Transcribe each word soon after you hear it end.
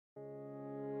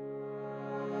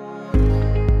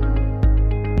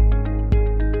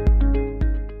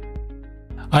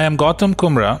I am Gautam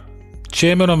Kumra,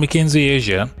 Chairman of McKinsey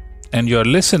Asia, and you're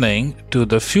listening to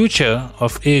the Future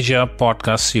of Asia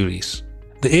podcast series.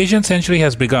 The Asian century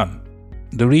has begun.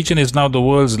 The region is now the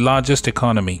world's largest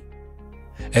economy.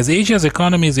 As Asia's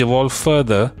economies evolve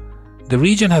further, the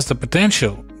region has the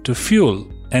potential to fuel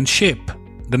and shape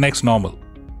the next normal.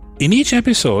 In each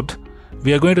episode,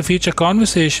 we are going to feature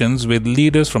conversations with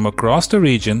leaders from across the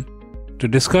region to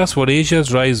discuss what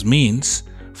Asia's rise means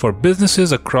for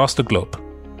businesses across the globe.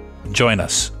 Join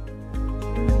us.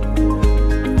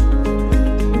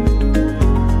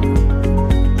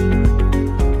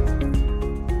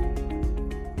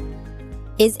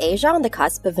 Is Asia on the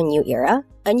cusp of a new era?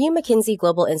 A new McKinsey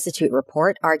Global Institute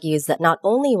report argues that not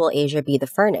only will Asia be the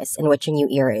furnace in which a new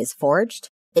era is forged,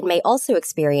 it may also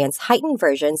experience heightened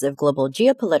versions of global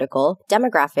geopolitical,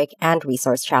 demographic, and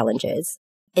resource challenges.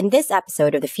 In this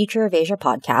episode of the Future of Asia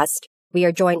podcast, we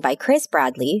are joined by Chris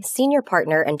Bradley, Senior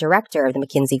Partner and Director of the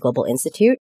McKinsey Global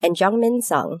Institute, and Jungmin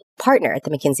Sung, Partner at the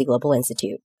McKinsey Global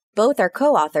Institute. Both are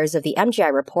co-authors of the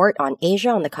MGI report on Asia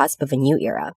on the cusp of a new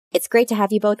era. It's great to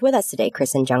have you both with us today,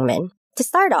 Chris and Jungmin. To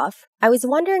start off, I was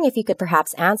wondering if you could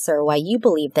perhaps answer why you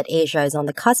believe that Asia is on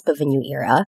the cusp of a new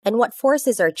era and what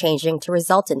forces are changing to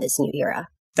result in this new era.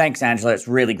 Thanks, Angela. It's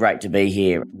really great to be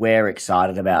here. We're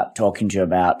excited about talking to you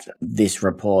about this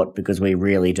report because we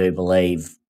really do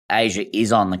believe Asia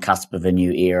is on the cusp of a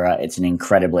new era. It's an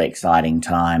incredibly exciting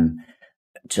time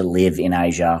to live in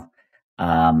Asia,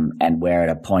 and we're at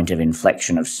a point of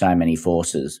inflection of so many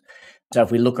forces. So if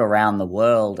we look around the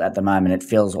world at the moment, it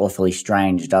feels awfully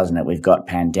strange, doesn't it? We've got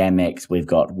pandemics, we've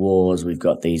got wars, we've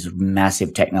got these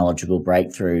massive technological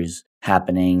breakthroughs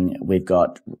happening. We've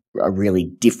got a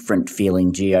really different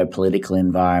feeling geopolitical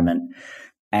environment.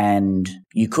 And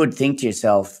you could think to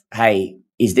yourself, hey,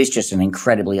 is this just an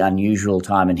incredibly unusual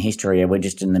time in history, or we're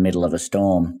just in the middle of a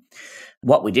storm?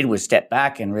 What we did was step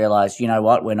back and realize, you know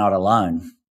what, we're not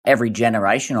alone. Every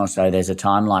generation or so, there's a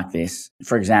time like this.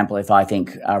 For example, if I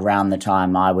think around the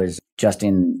time I was just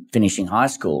in finishing high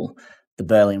school, the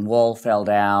Berlin Wall fell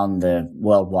down, the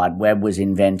World Wide Web was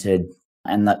invented,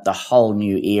 and that the whole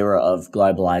new era of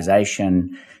globalization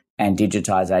and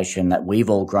digitization that we've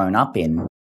all grown up in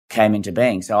came into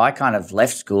being. So I kind of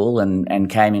left school and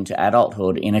came into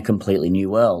adulthood in a completely new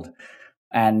world.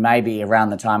 And maybe around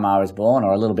the time I was born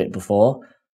or a little bit before,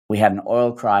 we had an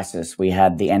oil crisis, we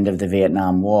had the end of the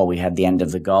Vietnam War, we had the end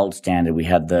of the gold standard, we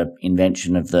had the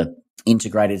invention of the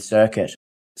integrated circuit.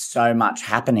 So much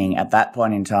happening at that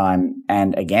point in time.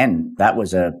 And again, that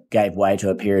gave way to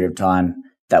a period of time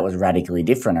that was radically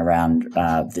different around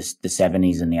the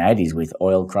 70s and the 80s with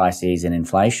oil crises and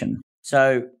inflation.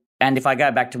 So, and if I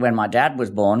go back to when my dad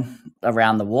was born,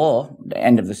 around the war, the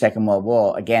end of the Second World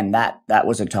War, again, that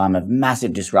was a time of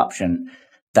massive disruption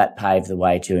that paved the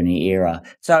way to a new era.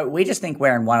 So we just think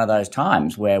we're in one of those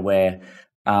times where we're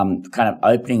kind of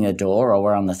opening a door, or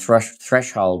we're on the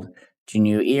threshold to a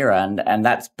new era. And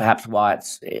that's perhaps why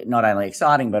it's not only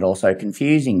exciting, but also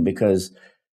confusing, because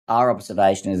our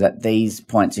observation is that these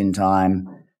points in time,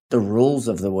 the rules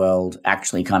of the world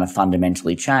actually kind of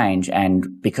fundamentally change.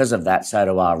 And because of that, so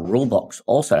do our rule books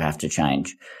also have to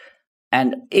change.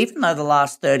 And even though the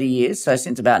last 30 years, so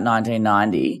since about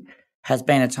 1990, has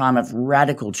been a time of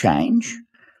radical change,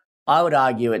 I would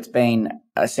argue it's been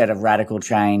a set of radical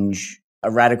change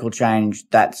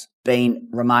that's been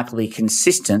remarkably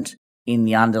consistent in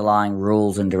the underlying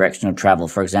rules and direction of travel.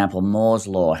 For example, Moore's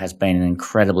Law has been an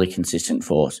incredibly consistent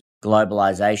force.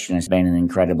 Globalization has been an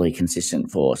incredibly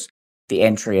consistent force. The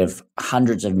entry of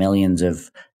hundreds of millions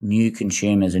of new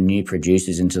consumers and new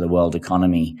producers into the world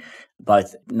economy,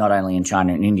 both not only in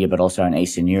China and India, but also in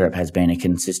Eastern Europe, has been a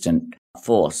consistent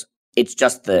force. It's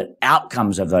just the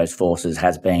outcomes of those forces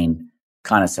has been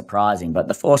kind of surprising, but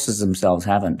the forces themselves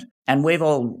haven't. And we've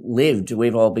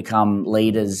all become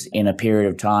leaders in a period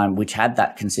of time which had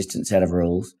that consistent set of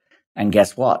rules. And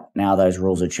guess what? Now those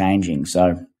rules are changing.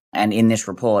 So, and in this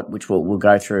report, which we'll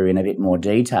go through in a bit more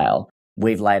detail,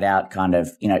 we've laid out kind of,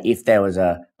 if there was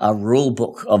a rule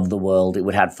book of the world, it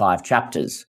would have 5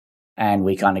 chapters. And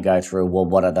we kind of go through, well,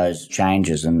 what are those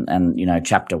changes? And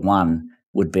chapter 1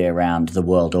 would be around the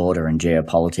world order and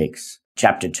geopolitics.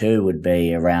 Chapter 2 would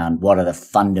be around what are the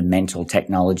fundamental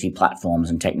technology platforms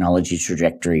and technology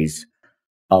trajectories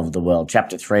of the world.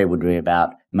 Chapter 3 would be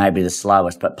about maybe the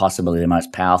slowest but possibly the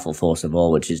most powerful force of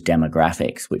all, which is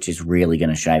demographics, which is really going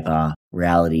to shape our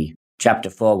reality. Chapter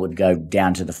 4 would go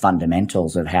down to the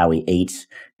fundamentals of how we eat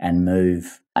and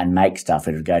move and make stuff.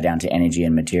 It would go down to energy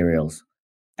and materials.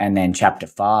 And then chapter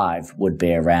 5 would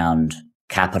be around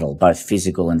capital, both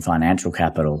physical and financial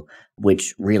capital,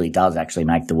 which really does actually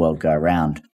make the world go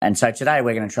round. And so today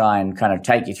we're going to try and kind of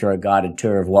take you through a guided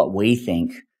tour of what we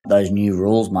think those new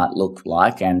rules might look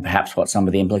like and perhaps what some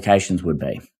of the implications would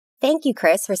be. Thank you,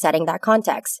 Chris, for setting that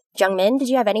context. Jungmin, did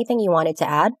you have anything you wanted to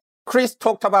add? Chris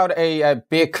talked about a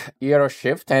big era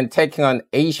shift, and taking an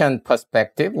Asian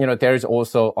perspective, there is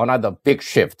also another big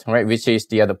shift, right? Which is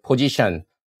the other position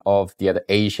of the other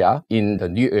Asia in the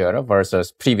new era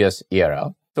versus previous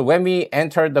era. So when we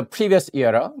entered the previous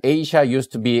era, Asia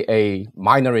used to be a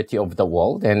minority of the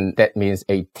world, and that means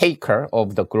a taker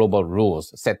of the global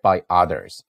rules set by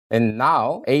others. And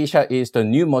now Asia is the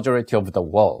new majority of the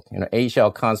world. Asia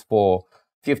accounts for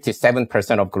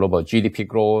 57% of global GDP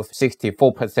growth,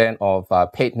 64% of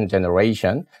patent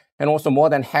generation, and also more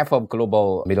than half of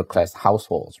global middle-class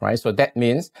households, right? So that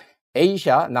means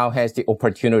Asia now has the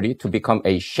opportunity to become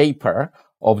a shaper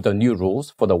of the new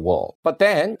rules for the world. But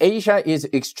then Asia is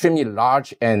extremely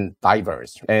large and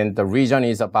diverse, and the region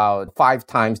is about 5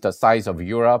 times the size of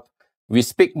Europe. We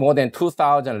speak more than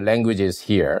 2,000 languages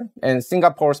here, and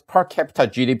Singapore's per capita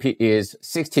GDP is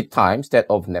 60 times that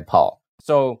of Nepal.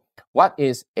 So what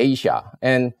is Asia?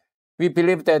 And we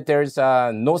believe that there's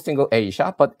no single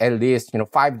Asia, but at least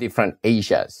 5 different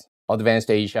Asias: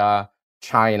 Advanced Asia,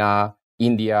 China,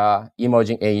 India,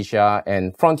 Emerging Asia,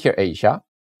 and Frontier Asia.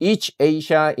 Each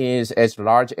Asia is as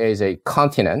large as a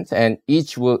continent, and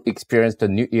each will experience the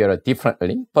new era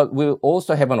differently, but will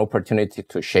also have an opportunity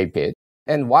to shape it.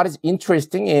 And what is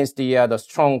interesting is the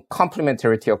strong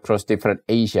complementarity across different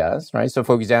Asias, right? So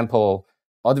for example,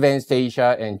 Advanced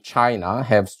Asia and China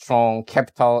have strong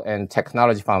capital and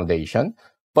technology foundation,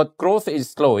 but growth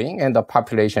is slowing and the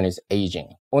population is aging.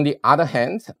 On the other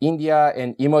hand, India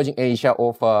and Emerging Asia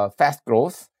offer fast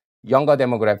growth, younger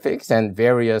demographics, and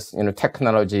various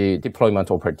technology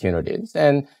deployment opportunities.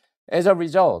 And as a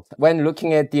result, when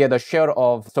looking at the share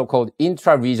of so-called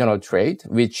intra-regional trade,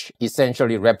 which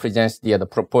essentially represents the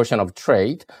proportion of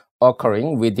trade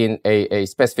occurring within a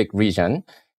specific region,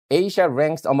 Asia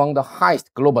ranks among the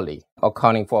highest globally,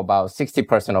 accounting for about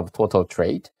 60% of total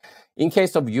trade. In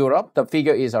case of Europe, the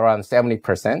figure is around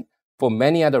 70%. For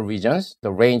many other regions,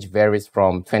 the range varies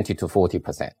from 20 to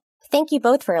 40%. Thank you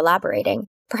both for elaborating.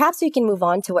 Perhaps we can move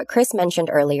on to what Chris mentioned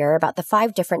earlier about the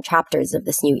 5 different chapters of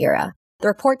this new era. The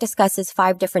report discusses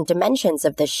 5 different dimensions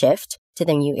of this shift to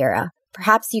the new era.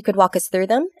 Perhaps you could walk us through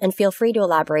them, and feel free to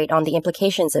elaborate on the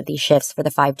implications of these shifts for the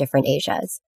 5 different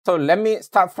Asias. So let me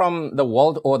start from the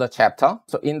world order chapter.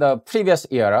 So in the previous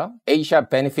era, Asia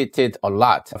benefited a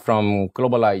lot from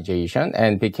globalization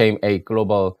and became a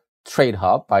global trade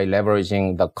hub by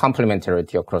leveraging the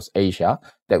complementarity across Asia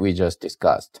that we just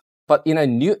discussed. But in a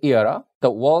new era, the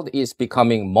world is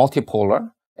becoming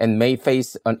multipolar and may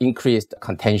face an increased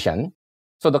contention.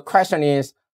 So the question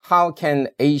is, how can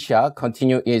Asia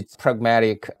continue its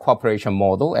pragmatic cooperation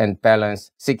model and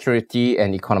balance security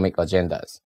and economic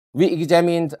agendas? We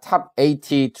examined top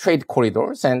 80 trade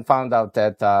corridors and found out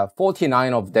that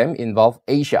 49 of them involve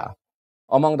Asia.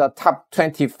 Among the top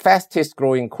 20 fastest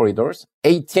growing corridors,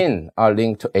 18 are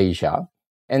linked to Asia.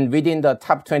 And within the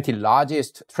top 20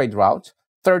 largest trade routes,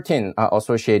 13 are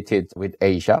associated with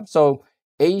Asia. So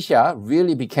Asia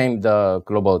really became the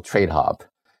global trade hub.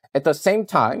 At the same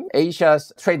time,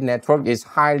 Asia's trade network is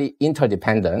highly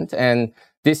interdependent, and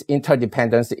this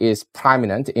interdependence is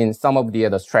prominent in some of the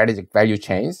other strategic value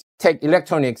chains. Take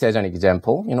electronics as an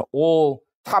example. All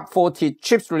top 40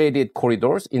 chips-related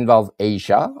corridors involve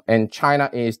Asia, and China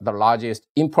is the largest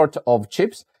importer of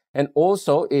chips and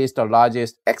also is the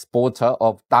largest exporter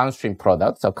of downstream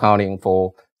products, accounting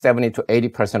for 70 to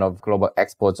 80% of global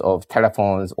exports of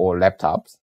telephones or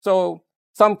laptops. So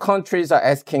some countries are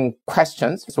asking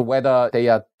questions, so whether they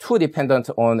are too dependent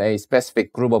on a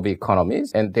specific group of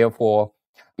economies, and therefore,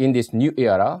 in this new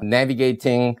era,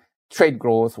 navigating trade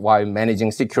growth while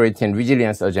managing security and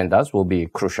resilience agendas will be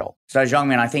crucial. So,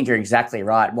 Jungmin, I think you're exactly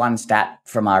right. One stat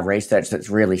from our research that's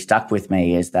really stuck with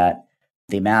me is that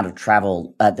the amount of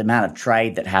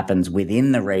trade that happens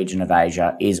within the region of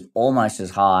Asia is almost as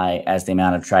high as the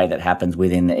amount of trade that happens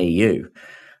within the EU.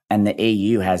 And the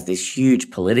EU has this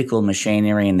huge political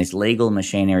machinery and this legal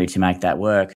machinery to make that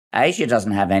work. Asia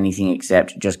doesn't have anything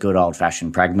except just good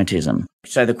old-fashioned pragmatism.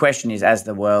 So the question is, as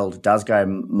the world does go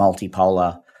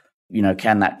multipolar,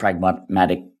 can that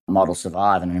pragmatic model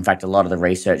survive? And in fact, a lot of the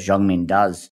research Jungmin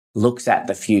does looks at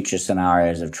the future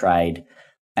scenarios of trade.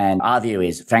 And our view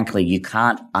is, frankly, you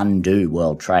can't undo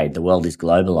world trade. The world is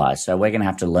globalized. So we're going to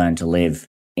have to learn to live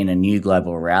in a new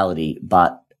global reality,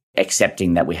 but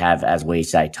accepting that we have, as we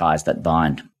say, ties that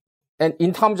bind. And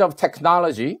in terms of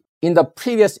technology, in the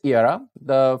previous era,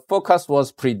 the focus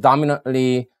was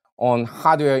predominantly on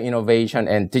hardware innovation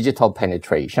and digital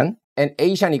penetration. And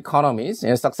Asian economies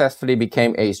successfully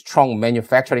became a strong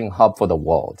manufacturing hub for the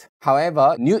world.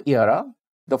 However, new era,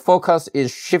 the focus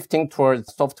is shifting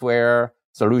towards software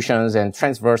solutions and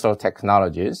transversal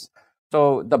technologies.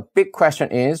 So the big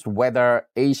question is whether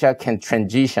Asia can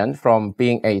transition from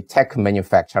being a tech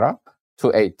manufacturer to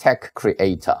a tech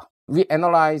creator. We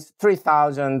analyzed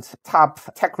 3,000 top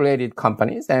tech-related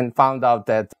companies and found out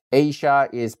that Asia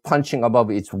is punching above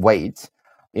its weight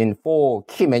in 4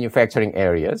 key manufacturing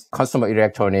areas: consumer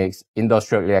electronics,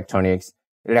 industrial electronics,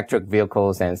 electric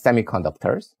vehicles, and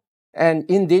semiconductors. And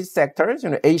in these sectors,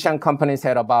 Asian companies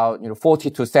had about 40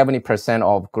 to 70%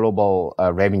 of global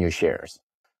revenue shares.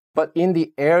 But in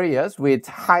the areas with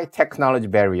high technology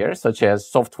barriers, such as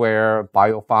software,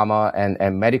 biopharma,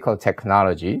 and medical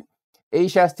technology,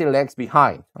 Asia still lags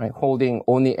behind, right, holding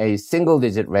only a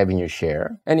single-digit revenue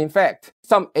share. And in fact,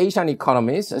 some Asian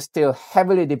economies still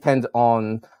heavily depend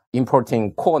on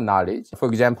importing core knowledge. For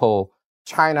example,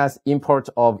 China's import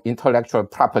of intellectual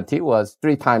property was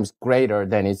 3 times greater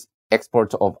than its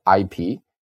export of IP.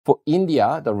 For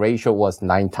India, the ratio was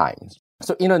 9 times.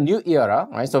 So in a new era,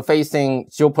 right, so facing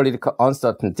geopolitical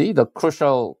uncertainty, the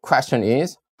crucial question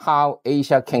is how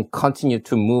Asia can continue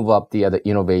to move up the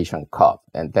innovation curve.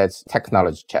 And that's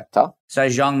technology chapter. So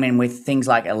Zhongmin, with things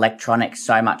like electronics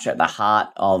so much at the heart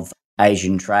of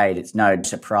Asian trade, it's no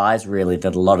surprise really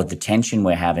that a lot of the tension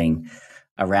we're having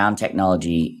around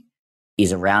technology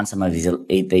is around some of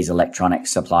these electronic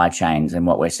supply chains. And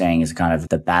what we're seeing is kind of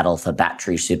the battle for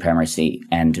battery supremacy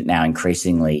and now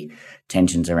increasingly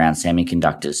tensions around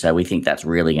semiconductors. So we think that's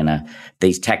really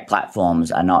these tech platforms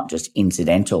are not just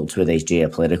incidental to these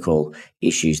geopolitical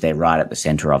issues. They're right at the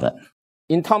center of it.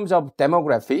 In terms of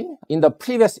demography, in the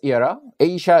previous era,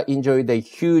 Asia enjoyed a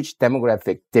huge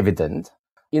demographic dividend.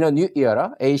 In a new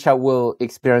era, Asia will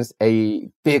experience a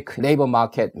big labor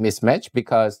market mismatch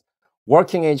because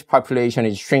working age population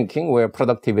is shrinking where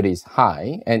productivity is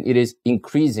high, and it is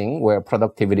increasing where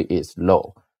productivity is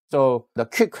low. So the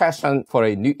key question for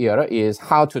a new era is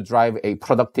how to drive a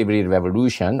productivity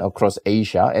revolution across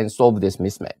Asia and solve this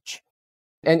mismatch.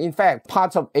 And in fact,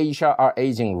 parts of Asia are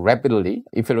aging rapidly.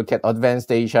 If you look at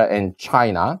advanced Asia and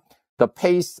China, the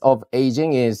pace of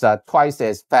aging is twice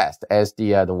as fast as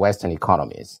the Western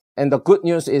economies. And the good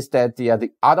news is that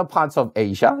the other parts of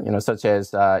Asia, such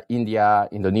as India,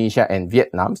 Indonesia, and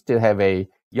Vietnam, still have a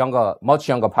much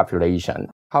younger population.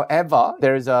 However,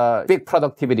 there is a big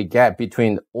productivity gap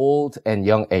between old and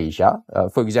young Asia.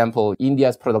 For example,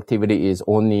 India's productivity is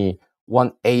only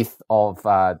 1/8 of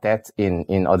that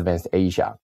in advanced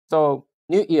Asia. So,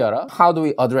 new era, how do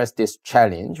we address this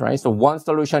challenge, right? So one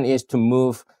solution is to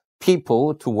move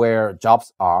people to where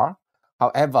jobs are.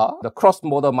 However, the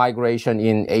cross-border migration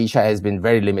in Asia has been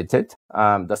very limited.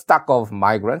 The stock of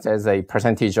migrants as a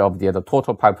percentage of the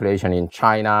total population in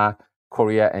China,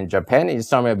 Korea, and Japan is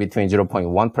somewhere between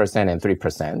 0.1% and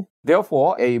 3%.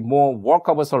 Therefore, a more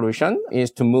workable solution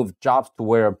is to move jobs to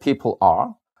where people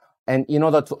are. And in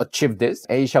order to achieve this,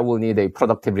 Asia will need a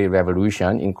productivity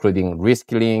revolution, including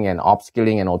reskilling and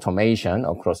upskilling and automation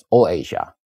across all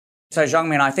Asia. So,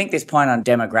 Zhongmin, I think this point on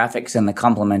demographics and the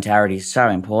complementarity is so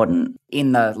important.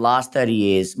 In the last 30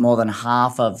 years, more than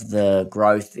half of the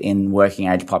growth in working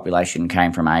age population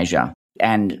came from Asia.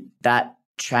 And that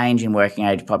change in working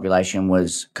age population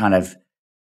was kind of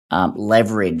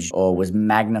leveraged or was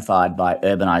magnified by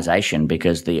urbanization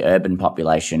because the urban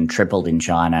population tripled in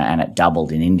China and it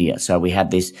doubled in India. So we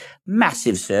had this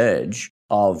massive surge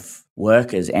of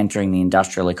workers entering the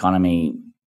industrial economy,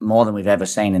 more than we've ever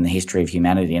seen in the history of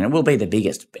humanity. And it will be the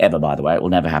biggest ever, by the way. It will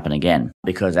never happen again.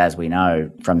 Because as we know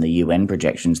from the UN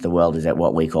projections, the world is at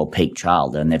what we call peak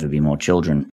child. There'll never be more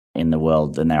children in the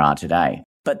world than there are today.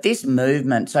 But this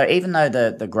movement, so even though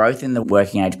the growth in the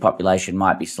working age population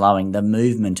might be slowing, the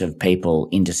movement of people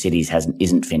into cities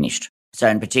isn't finished. So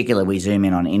in particular, we zoom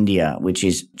in on India, which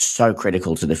is so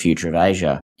critical to the future of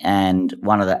Asia. And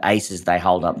one of the aces they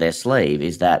hold up their sleeve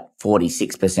is that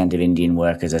 46% of Indian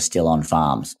workers are still on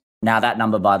farms. Now, that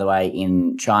number, by the way,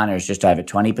 in China is just over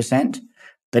 20%,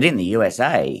 but in the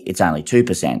USA, it's only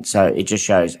 2%. So it just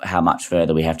shows how much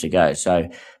further we have to go. So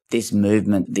this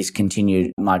movement, this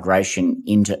continued migration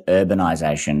into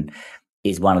urbanization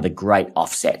is one of the great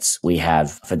offsets we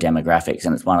have for demographics.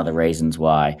 And it's one of the reasons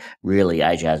why really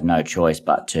Asia has no choice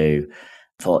but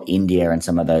for India and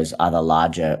some of those other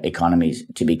larger economies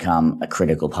to become a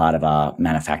critical part of our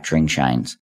manufacturing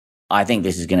chains. I think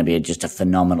this is going to be just a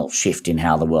phenomenal shift in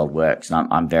how the world works, and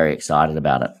I'm very excited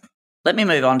about it. Let me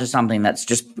move on to something that's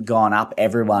just gone up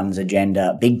everyone's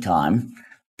agenda big time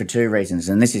for 2 reasons,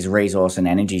 and this is resource and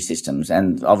energy systems.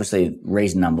 And obviously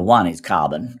reason number 1 is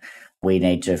carbon. We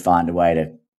need to find a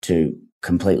way to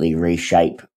completely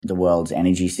reshape the world's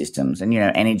energy systems. And,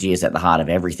 energy is at the heart of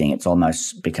everything. It's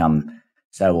almost become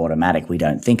so automatic we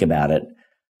don't think about it.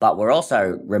 But we're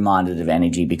also reminded of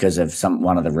energy because of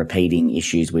one of the repeating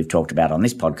issues we've talked about on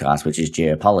this podcast, which is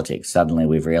geopolitics. Suddenly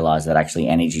we've realized that actually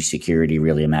energy security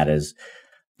really matters.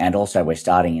 And also we're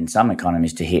starting in some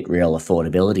economies to hit real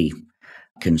affordability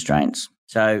constraints.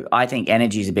 So I think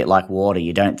energy is a bit like water.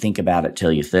 You don't think about it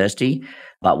till you're thirsty,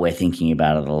 but we're thinking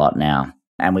about it a lot now.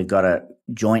 And we've got to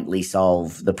jointly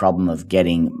solve the problem of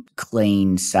getting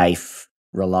clean, safe,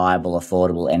 reliable,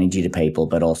 affordable energy to people,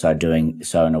 but also doing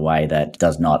so in a way that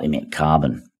does not emit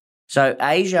carbon. So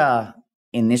Asia,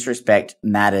 in this respect,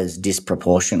 matters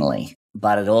disproportionately,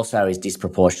 but it also is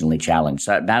disproportionately challenged.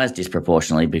 So it matters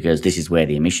disproportionately because this is where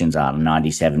the emissions are.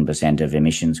 97% of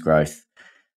emissions growth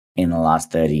in the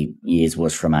last 30 years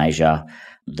was from Asia.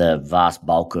 The vast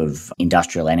bulk of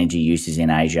industrial energy use is in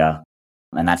Asia,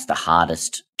 and that's the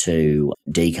hardest to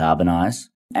decarbonize.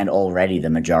 And already the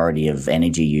majority of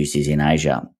energy use is in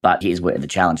Asia. But here's where the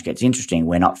challenge gets interesting.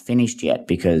 We're not finished yet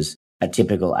because a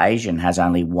typical Asian has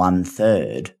only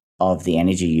 1/3 of the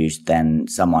energy use than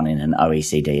someone in an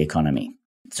OECD economy.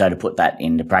 So to put that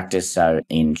into practice, so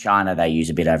in China, they use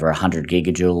a bit over 100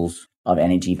 gigajoules of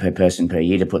energy per person per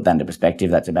year. To put that into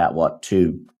perspective, that's about what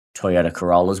 2 Toyota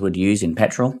Corollas would use in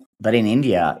petrol. But in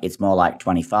India, it's more like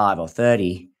 25 or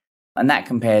 30. And that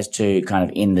compares to kind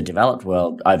of in the developed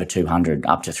world, over 200,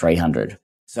 up to 300.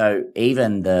 So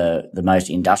even the most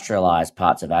industrialized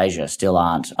parts of Asia still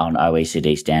aren't on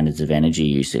OECD standards of energy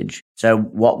usage. So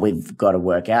what we've got to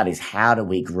work out is how do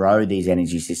we grow these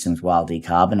energy systems while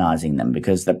decarbonizing them?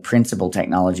 Because the principal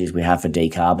technologies we have for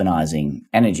decarbonizing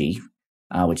energy,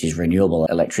 which is renewable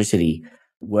electricity,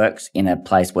 works in a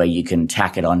place where you can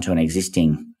tack it onto an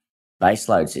existing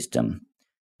baseload system.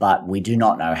 But we do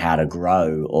not know how to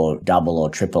grow or double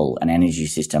or triple an energy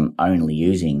system only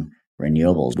using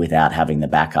renewables without having the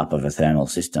backup of a thermal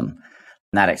system.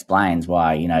 And that explains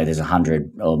why, there's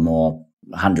 100 or more,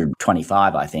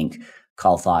 125, I think,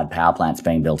 coal-fired power plants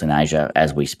being built in Asia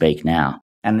as we speak now.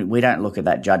 And we don't look at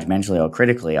that judgmentally or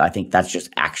critically. I think that's just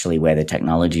actually where the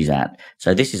technology's at.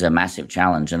 So this is a massive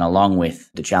challenge. And along with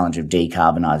the challenge of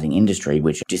decarbonizing industry,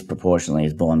 which disproportionately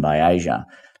is borne by Asia,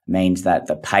 means that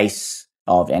the pace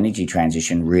of energy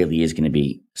transition really is going to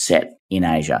be set in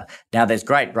Asia. Now, there's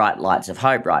great bright lights of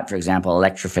hope, right? For example,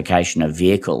 electrification of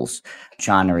vehicles.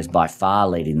 China is by far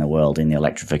leading the world in the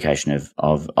electrification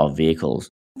of vehicles.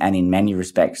 And in many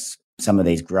respects, some of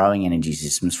these growing energy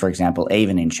systems, for example,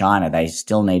 even in China, they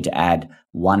still need to add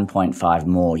 1.5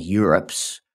 more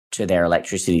Europes to their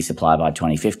electricity supply by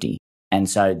 2050. And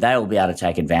so they will be able to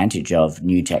take advantage of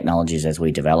new technologies as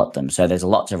we develop them. So there's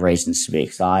lots of reasons to be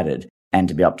excited and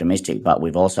to be optimistic, but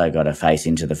we've also got to face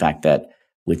into the fact that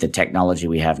with the technology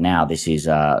we have now, this is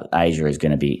Asia is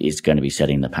going to be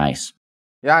setting the pace.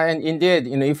 Yeah, and indeed,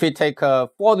 if we take a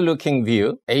forward-looking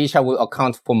view, Asia will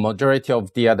account for majority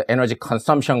of the energy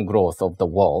consumption growth of the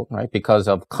world, right? Because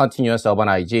of continuous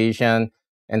urbanization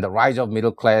and the rise of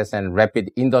middle class and rapid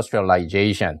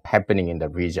industrialization happening in the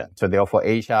region. So therefore,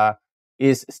 Asia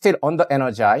is still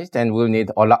under-energized and will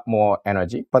need a lot more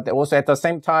energy. But also at the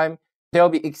same time, there will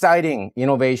be exciting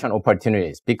innovation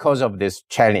opportunities because of this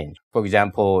challenge. For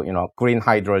example, green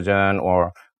hydrogen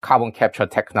or carbon capture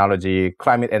technology,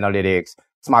 climate analytics,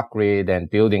 smart grid, and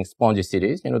building spongy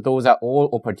cities. Those are all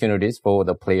opportunities for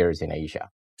the players in Asia.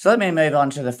 So let me move on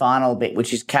to the final bit,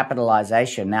 which is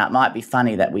capitalization. Now, it might be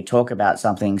funny that we talk about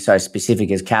something so specific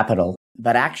as capital,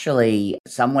 but actually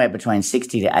somewhere between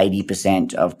 60 to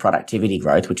 80% of productivity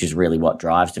growth, which is really what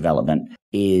drives development,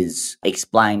 is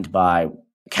explained by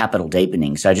capital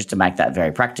deepening. So just to make that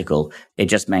very practical, it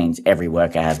just means every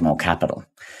worker has more capital.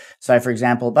 So for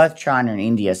example, both China and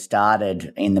India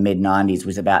started in the mid-90s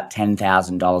with about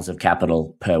 $10,000 of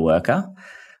capital per worker.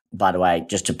 By the way,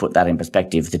 just to put that in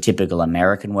perspective, the typical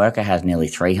American worker has nearly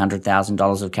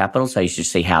 $300,000 of capital. So you should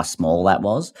see how small that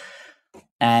was.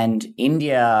 And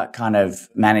India kind of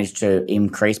managed to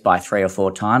increase by 3 or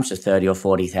 4 times to 30 or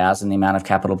 40,000 the amount of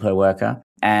capital per worker.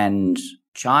 And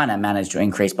China managed to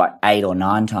increase by 8 or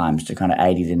 9 times to kind of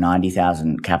 80 to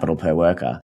 90,000 capital per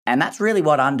worker. And that's really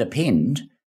what underpinned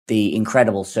the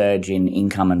incredible surge in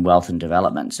income and wealth and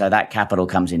development. So that capital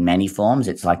comes in many forms.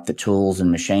 It's like the tools and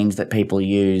machines that people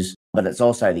use, but it's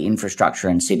also the infrastructure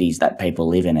and cities that people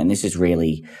live in. And this is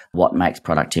really what makes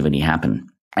productivity happen.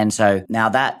 And so now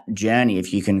that journey,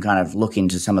 if you can kind of look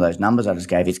into some of those numbers I just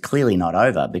gave, it's clearly not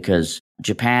over because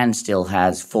Japan still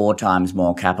has 4 times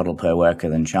more capital per worker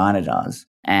than China does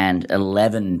and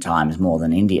 11 times more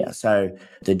than India. So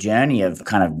the journey of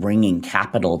kind of bringing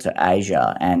capital to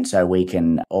Asia and so we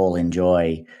can all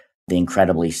enjoy the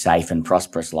incredibly safe and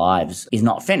prosperous lives is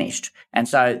not finished. And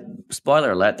so,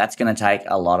 spoiler alert, that's going to take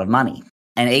a lot of money.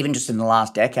 And even just in the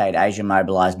last decade, Asia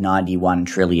mobilized 91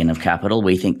 trillion of capital.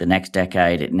 We think the next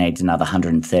decade it needs another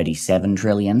 137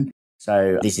 trillion.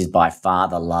 So this is by far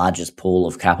the largest pool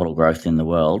of capital growth in the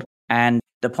world. And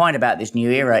the point about this new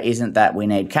era isn't that we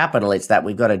need capital, it's that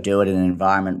we've got to do it in an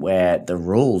environment where the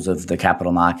rules of the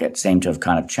capital market seem to have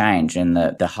kind of changed, and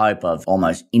the hope of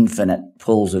almost infinite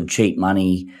pools of cheap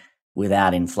money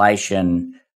without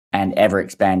inflation and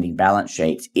ever-expanding balance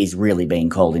sheets is really being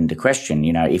called into question.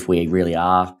 You know, if we really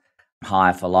are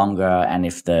higher for longer, and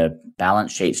if the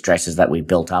balance sheet stresses that we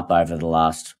built up over the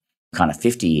last kind of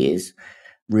 50 years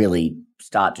really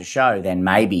start to show, then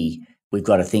maybe we've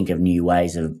got to think of new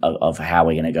ways of how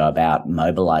we're going to go about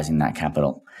mobilizing that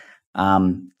capital.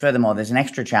 Furthermore, there's an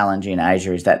extra challenge in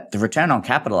Asia is that the return on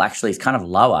capital actually is kind of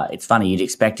lower. It's funny, you'd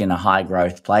expect in a high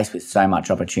growth place with so much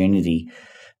opportunity,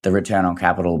 the return on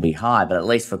capital will be high, but at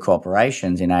least for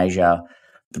corporations in Asia,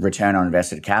 the return on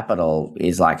invested capital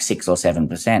is like 6 or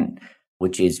 7%,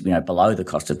 which is, below the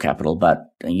cost of capital.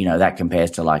 But, that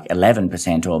compares to like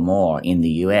 11% or more in the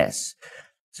US.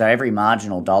 So every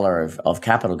marginal dollar of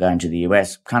capital going to the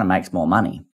US kind of makes more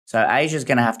money. So Asia's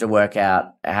going to have to work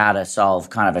out how to solve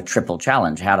kind of a triple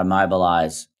challenge, how to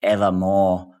mobilize ever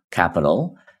more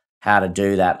capital, how to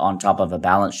do that on top of a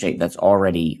balance sheet that's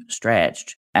already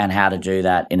stretched, and how to do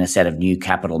that in a set of new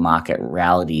capital market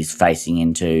realities facing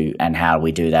into, and how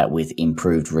we do that with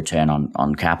improved return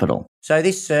on capital. So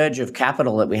this surge of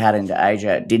capital that we had into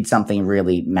Asia did something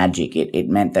really magic. It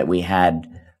meant that we had,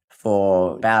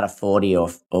 for about a 40 or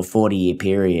 40-year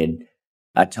period,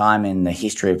 a time in the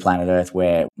history of planet Earth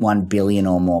where 1 billion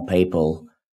or more people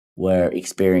were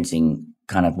experiencing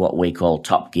kind of what we call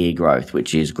top gear growth,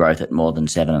 which is growth at more than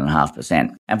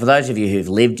 7.5%. And for those of you who've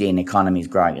lived in economies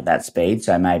growing at that speed,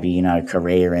 so maybe,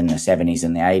 Korea in the 70s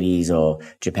and the 80s, or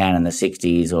Japan in the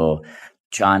 60s, or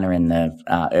China in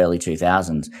the early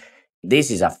 2000s,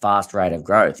 this is a fast rate of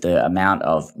growth. The amount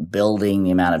of building,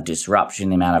 the amount of disruption,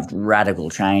 the amount of radical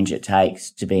change it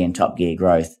takes to be in top gear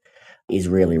growth is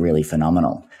really, really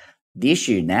phenomenal. The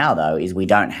issue now, though, is we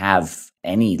don't have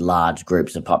any large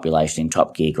groups of population in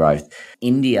top gear growth.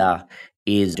 India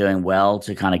is doing well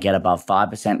to kind of get above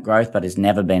 5% growth, but has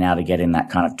never been able to get in that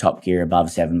kind of top gear above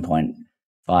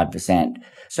 7.5%.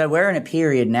 So we're in a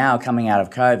period now coming out of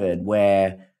COVID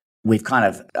where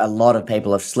a lot of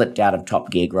people have slipped out of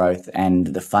top gear growth, and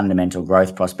the fundamental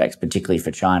growth prospects, particularly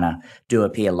for China, do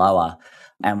appear lower.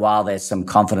 And while there's some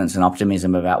confidence and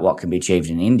optimism about what can be achieved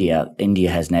in India,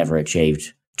 India has never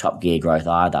achieved top gear growth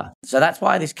either. So that's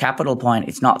why this capital point,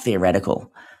 it's not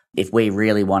theoretical. If we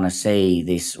really want to see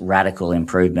this radical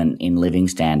improvement in living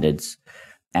standards,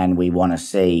 and we want to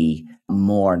see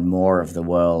more and more of the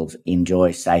world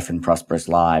enjoy safe and prosperous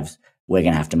lives, we're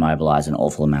going to have to mobilize an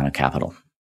awful amount of capital.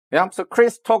 Yeah, so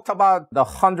Chris talked about the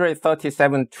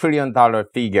 $137 trillion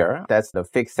figure. That's the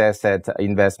fixed asset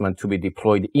investment to be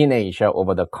deployed in Asia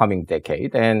over the coming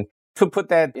decade. And to put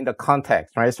that in the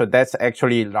context, right? So that's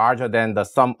actually larger than the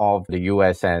sum of the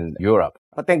US and Europe.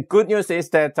 But then good news is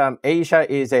that Asia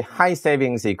is a high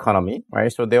savings economy, right?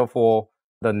 So therefore,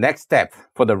 the next step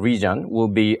for the region will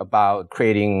be about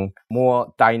creating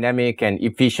more dynamic and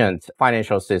efficient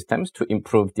financial systems to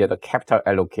improve the capital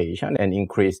allocation and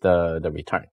increase the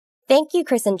return. Thank you,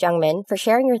 Chris and Jungmin, for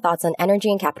sharing your thoughts on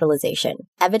energy and capitalization.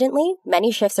 Evidently,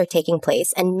 many shifts are taking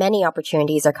place and many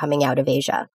opportunities are coming out of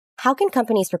Asia. How can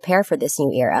companies prepare for this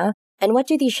new era? And what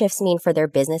do these shifts mean for their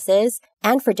businesses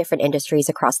and for different industries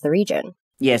across the region?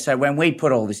 Yeah, so when we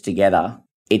put all this together,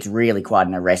 it's really quite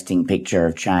an arresting picture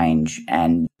of change.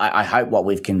 And I hope what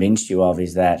we've convinced you of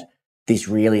is that this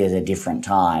really is a different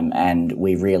time, and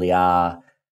we really are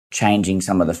changing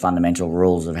some of the fundamental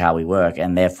rules of how we work,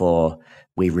 and therefore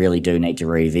we really do need to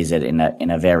revisit in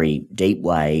a very deep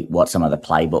way what some of the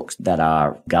playbooks that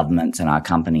our governments and our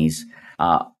companies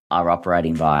are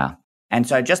operating via. And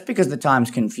so just because the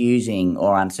time's confusing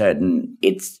or uncertain,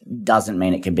 it doesn't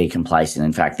mean it can be complacent.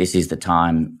 In fact, this is the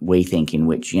time, we think, in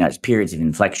which, it's periods of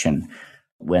inflection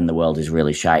when the world is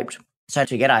really shaped. So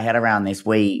to get our head around this,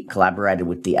 we collaborated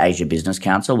with the Asia Business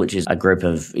Council, which is a group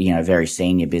of, very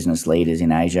senior business leaders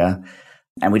in Asia.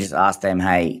 And we just asked them,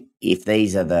 hey, if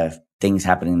these are the things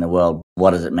happening in the world,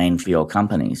 what does it mean for your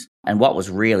companies? And what was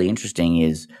really interesting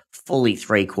is fully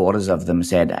 3/4 of them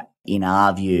said, in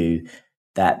our view,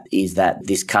 that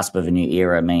this cusp of a new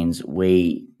era means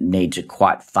we need to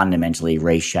quite fundamentally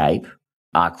reshape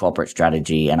our corporate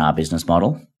strategy and our business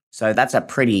model. So that's a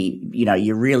pretty,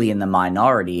 you're really in the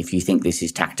minority if you think this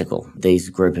is tactical. These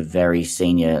group of very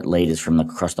senior leaders from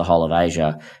across the whole of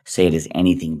Asia see it as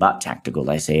anything but tactical.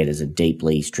 They see it as a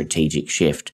deeply strategic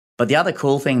shift. But the other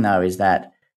cool thing, though, is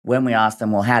that when we ask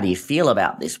them, well, how do you feel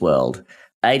about this world?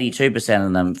 82%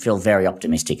 of them feel very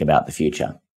optimistic about the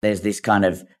future. There's this kind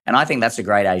of, and I think that's a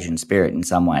great Asian spirit in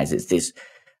some ways. It's this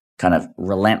kind of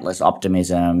relentless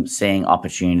optimism, seeing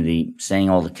opportunity, seeing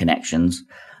all the connections,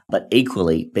 but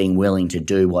equally being willing to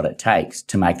do what it takes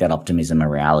to make that optimism a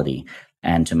reality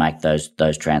and to make those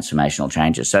transformational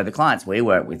changes. So the clients we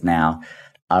work with now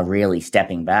are really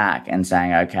stepping back and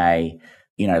saying, okay,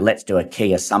 let's do a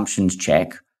key assumptions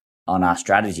check on our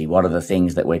strategy. What are the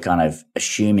things that we're kind of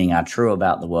assuming are true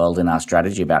about the world in our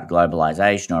strategy about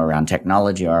globalization or around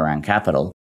technology or around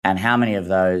capital? And how many of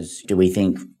those do we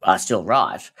think are still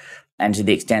right? And to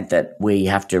the extent that we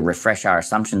have to refresh our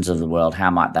assumptions of the world, how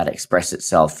might that express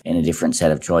itself in a different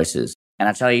set of choices? And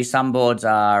I tell you, some boards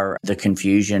are, the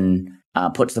confusion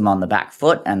puts them on the back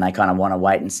foot and they kind of want to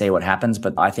wait and see what happens.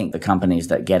 But I think the companies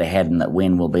that get ahead and that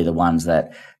win will be the ones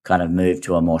that kind of move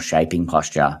to a more shaping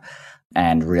posture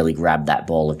and really grab that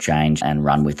ball of change and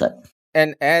run with it.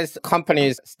 And as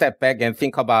companies step back and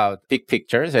think about big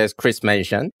pictures, as Chris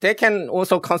mentioned, they can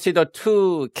also consider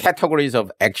two categories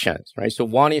of actions, right? So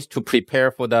one is to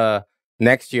prepare for the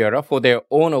next era for their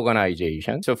own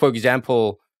organization. So for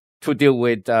example, to deal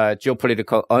with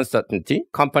geopolitical uncertainty,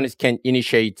 companies can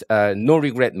initiate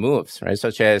no-regret moves, right?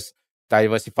 Such as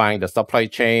diversifying the supply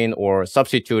chain or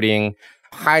substituting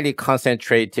highly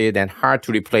concentrated and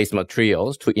hard-to-replace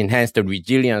materials to enhance the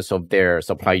resilience of their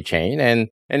supply chain. And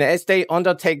as they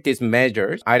undertake these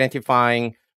measures,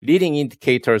 identifying leading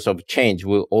indicators of change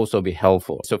will also be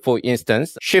helpful. So for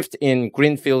instance, shift in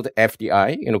greenfield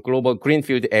FDI, global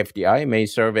greenfield FDI may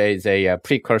serve as a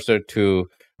precursor to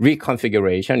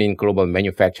reconfiguration in global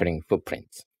manufacturing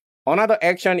footprints. Another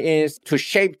action is to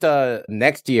shape the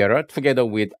next era together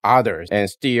with others and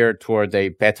steer toward a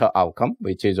better outcome,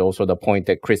 which is also the point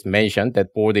that Chris mentioned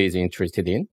that board is interested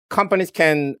in. Companies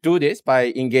can do this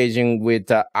by engaging with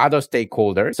other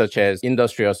stakeholders, such as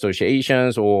industry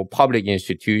associations or public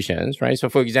institutions, right? So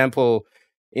for example,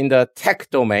 in the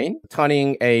tech domain,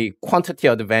 turning a quantity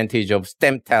advantage of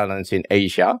STEM talents in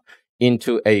Asia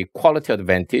into a quality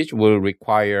advantage will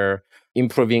require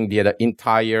improving the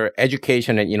entire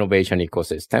education and innovation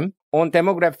ecosystem. On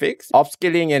demographics,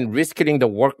 upskilling and reskilling the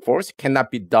workforce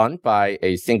cannot be done by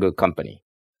a single company.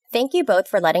 Thank you both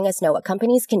for letting us know what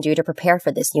companies can do to prepare for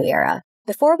this new era.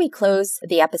 Before we close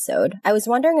the episode, I was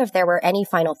wondering if there were any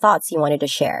final thoughts you wanted to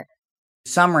share.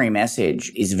 Summary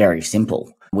message is very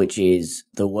simple, which is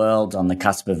the world's on the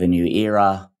cusp of a new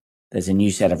era. There's a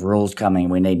new set of rules coming.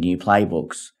 We need new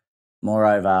playbooks.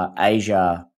 Moreover,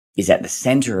 Asia is at the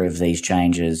center of these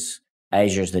changes.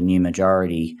 Asia is the new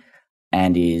majority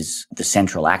and is the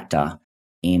central actor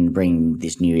in bringing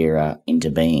this new era into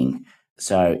being.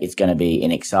 So it's going to be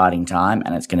an exciting time,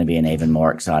 and it's going to be an even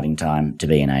more exciting time to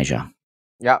be in Asia.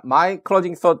 Yeah, my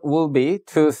closing thought will be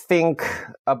to think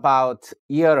about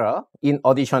era in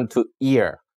addition to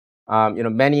year.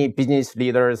 Many business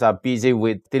leaders are busy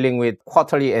with dealing with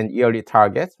quarterly and yearly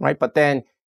targets, right? But then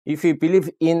if you believe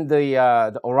in the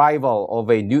arrival of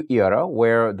a new era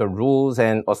where the rules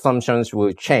and assumptions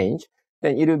will change,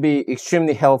 then it will be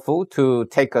extremely helpful to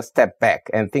take a step back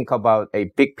and think about a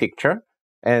big picture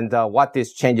and what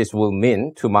these changes will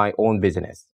mean to my own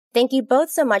business. Thank you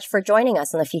both so much for joining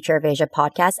us on the Future of Asia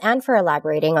podcast and for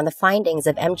elaborating on the findings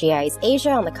of MGI's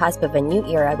Asia on the Cusp of a New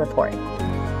Era report.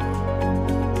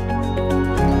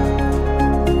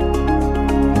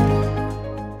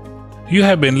 You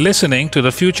have been listening to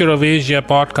the Future of Asia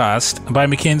podcast by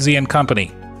McKinsey &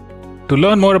 Company. To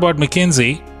learn more about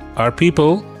McKinsey, our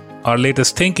people, our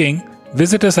latest thinking,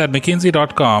 visit us at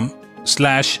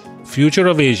mckinsey.com/Future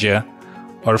of Asia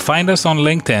or find us on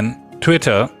LinkedIn,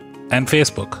 Twitter, and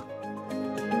Facebook.